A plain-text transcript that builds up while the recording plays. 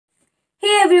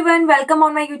Everyone, welcome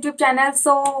on my YouTube channel.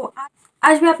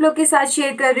 आज मैं आप लोग के साथ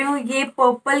शेयर कर रही हूँ ये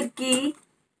पर्पल की,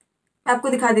 मैं आपको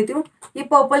दिखा देती हूँ। ये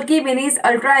पर्पल की minis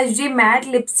ultra HD matte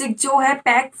lipstick जो है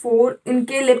पैक 4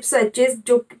 इनके लिप स्विचेस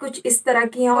जो कि कुछ इस तरह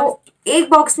की हैं। और एक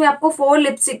बॉक्स में आपको 4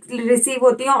 लिपस्टिक रिसीव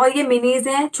होती हैं और ये मिनीज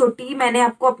हैं छोटी। मैंने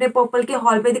आपको अपने पर्पल के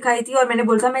हॉल पे दिखाई थी और मैंने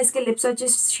बोला था मैं इसके लिप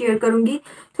स्विचेस शेयर करूंगी।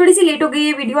 थोड़ी सी लेट हो गई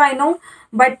ये वीडियो, आई नो,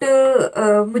 बट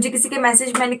मुझे किसी के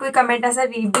मैसेज, मैंने कोई कमेंट ऐसा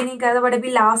रीड भी नहीं करा था, बट अभी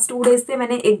लास्ट 2 डेज से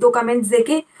मैंने 1-2 कमेंट्स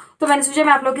देखे तो मैंने सोचा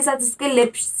मैं आप लोग के साथ इसके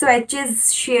लिप स्विचेस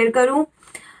शेयर करूँ।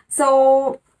 सो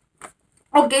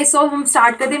हम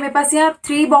स्टार्ट करते हैं। मेरे पास यहाँ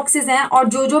 3 बॉक्सेस हैं और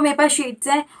जो जो मेरे पास शीट्स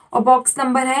हैं और बॉक्स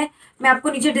नंबर है मैं आपको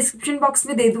नीचे डिस्क्रिप्शन बॉक्स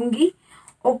में दे दूंगी।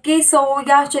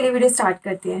 चलिए वीडियो स्टार्ट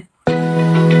करते हैं।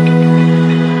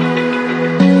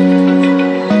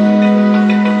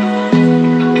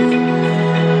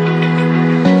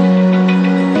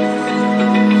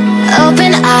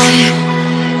 Open eye,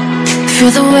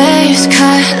 feel the waves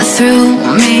cut through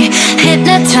me,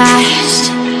 hypnotized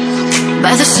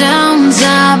by the sounds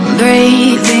I'm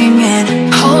breathing in.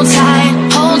 Hold tight,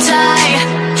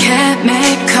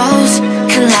 chemicals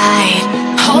collide.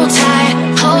 Hold tight,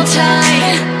 hold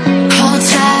tight, hold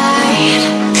tight.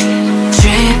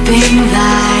 Dripping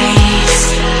lights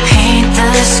paint the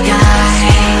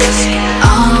skies,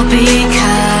 all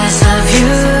because of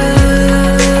you.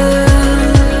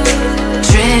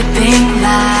 Dripping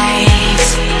lights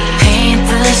paint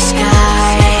the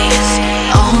skies,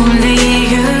 only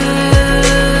you.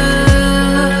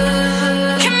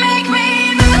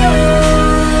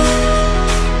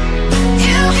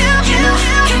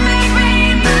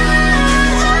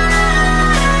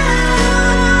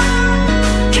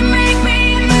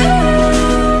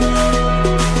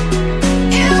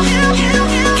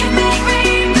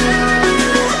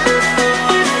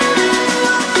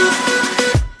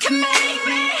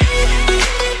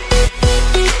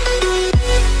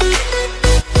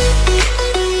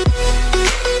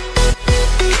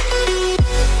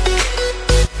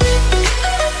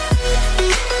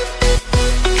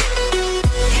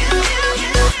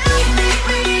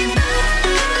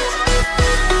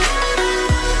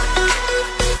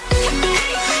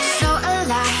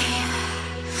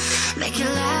 Make it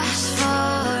last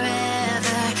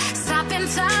forever. Stop in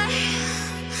time.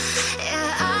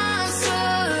 Yeah, I'm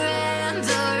surrendering.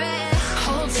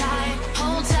 Hold tight,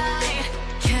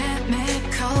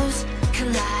 chemicals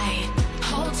collide.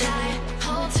 Hold tight,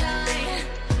 hold tight,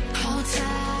 hold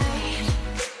tight.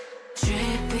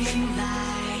 Dripping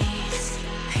lights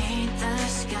paint the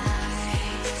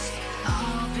skies,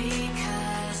 all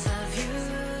because of you.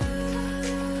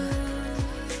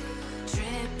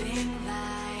 Dripping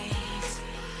lights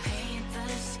paint the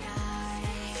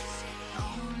skies,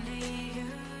 only you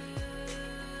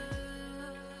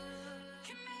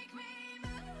can make me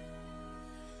move.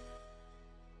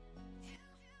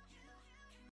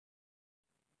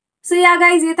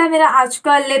 Guys, ये था मेरा आज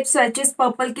का lip switches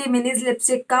purple के minis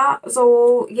lipstick का।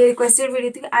 ये requested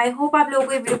video थी। I hope आप लोगों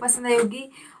को ये वीडियो पसंद आई होगी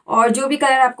और जो भी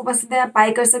कलर आपको पसंद है आप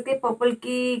बाय कर सकते हैं। पर्पल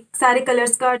की सारे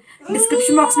कलर्स का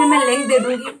डिस्क्रिप्शन बॉक्स में मैं लिंक दे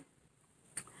दूंगी,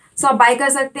 आप बाय कर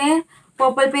सकते हैं।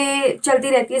 पर्पल पे चलती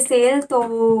रहती है सेल, तो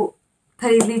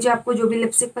खरीद लीजिए आपको जो भी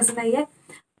लिपस्टिक पसंद आई है।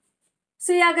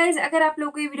 गाइज, अगर आप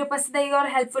लोगों को ये वीडियो पसंद आई और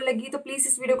हेल्पफुल लगी तो प्लीज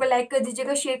इस वीडियो को लाइक कर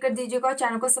दीजिएगा, शेयर कर दीजिएगा और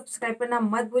चैनल को सब्सक्राइब करना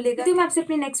मत भूलिएगा। तो मैं आपसे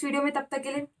अपनी नेक्स्ट वीडियो में, तब तक के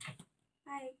लिए